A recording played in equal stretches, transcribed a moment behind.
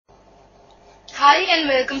Hi and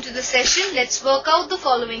welcome to the session. Let's work out the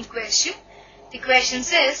following question. The question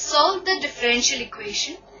says, solve the differential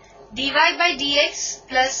equation dy by dx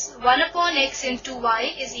plus 1 upon x into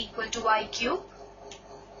y is equal to y cube.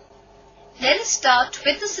 Let us start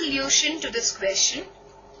with the solution to this question.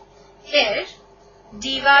 Here,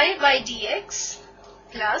 dy by dx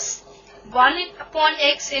plus 1 upon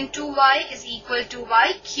x into y is equal to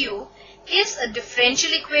y cube is a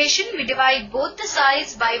differential equation. We divide both the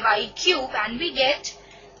sides by y cube and we get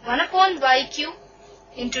 1 upon y cube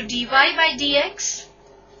into dy by dx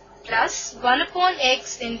plus 1 upon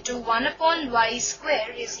x into 1 upon y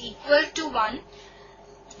square is equal to 1.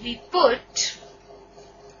 We put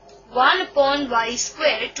 1 upon y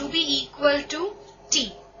square to be equal to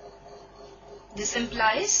t. This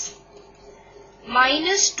implies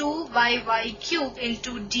minus 2 by y cube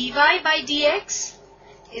into dy by dx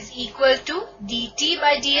is equal to dt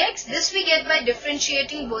by dx. This we get by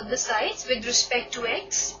differentiating both the sides with respect to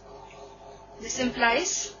x. This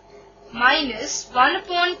implies minus 1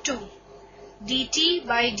 upon 2 dt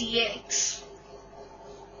by dx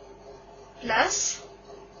plus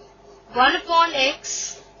 1 upon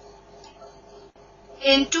x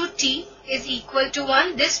into t is equal to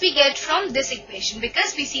 1. This we get from this equation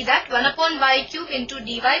because we see that 1 upon y cube into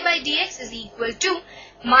dy by dx is equal to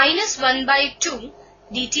minus 1 by 2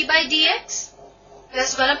 dt by dx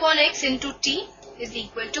plus 1 upon x into t is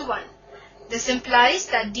equal to 1. This implies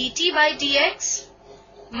that dt by dx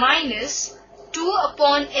minus 2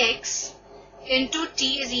 upon x into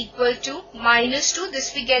t is equal to minus 2.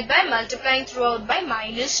 This we get by multiplying throughout by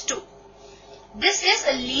minus 2. This is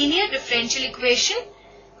a linear differential equation.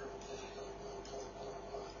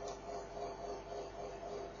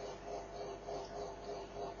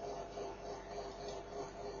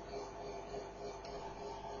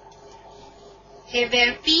 Here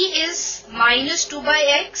where p is minus 2 by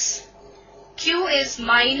x, q is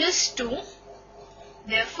minus 2.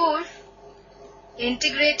 Therefore,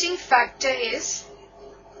 integrating factor is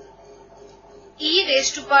e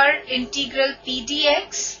raised to power integral p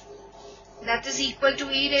dx, that is equal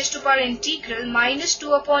to e raised to power integral minus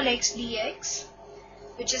 2 upon x dx,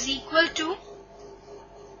 which is equal to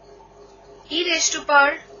e raised to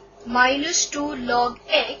power minus 2 log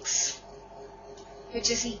x, which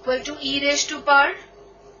is equal to e raised to power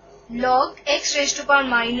log x raised to power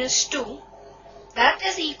minus 2, that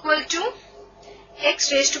is equal to x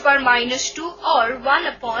raised to power minus 2 or 1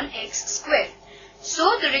 upon x square.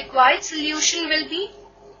 So the required solution will be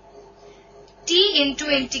t into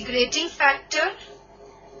integrating factor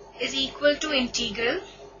is equal to integral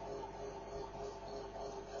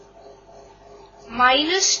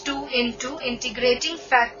minus 2 into integrating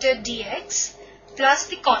factor dx plus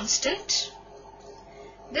the constant.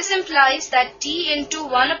 This implies that t into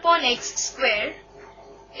 1 upon x square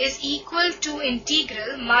is equal to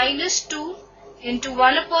integral minus 2 into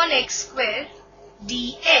 1 upon x square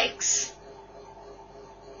dx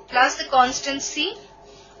plus the constant c,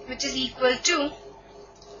 which is equal to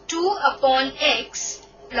 2 upon x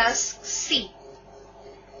plus c.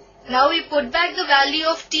 Now we put back the value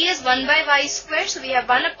of t as 1 by y square. So we have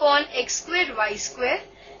 1 upon x square y square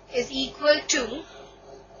is equal to,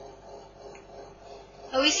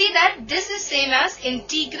 now we see that this is same as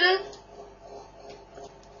integral,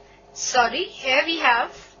 here we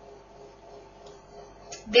have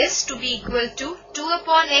this to be equal to 2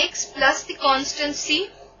 upon x plus the constant c.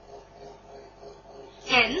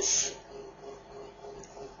 Hence,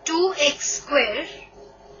 2x square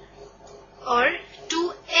or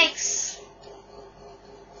 2x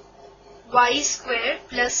y square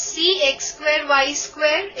plus cx square y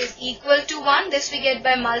square is equal to 1. This we get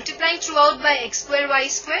by multiplying throughout by x square y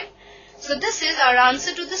square. So this is our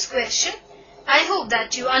answer to this question. I hope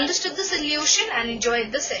that you understood the solution and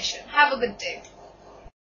enjoyed the session. Have a good day.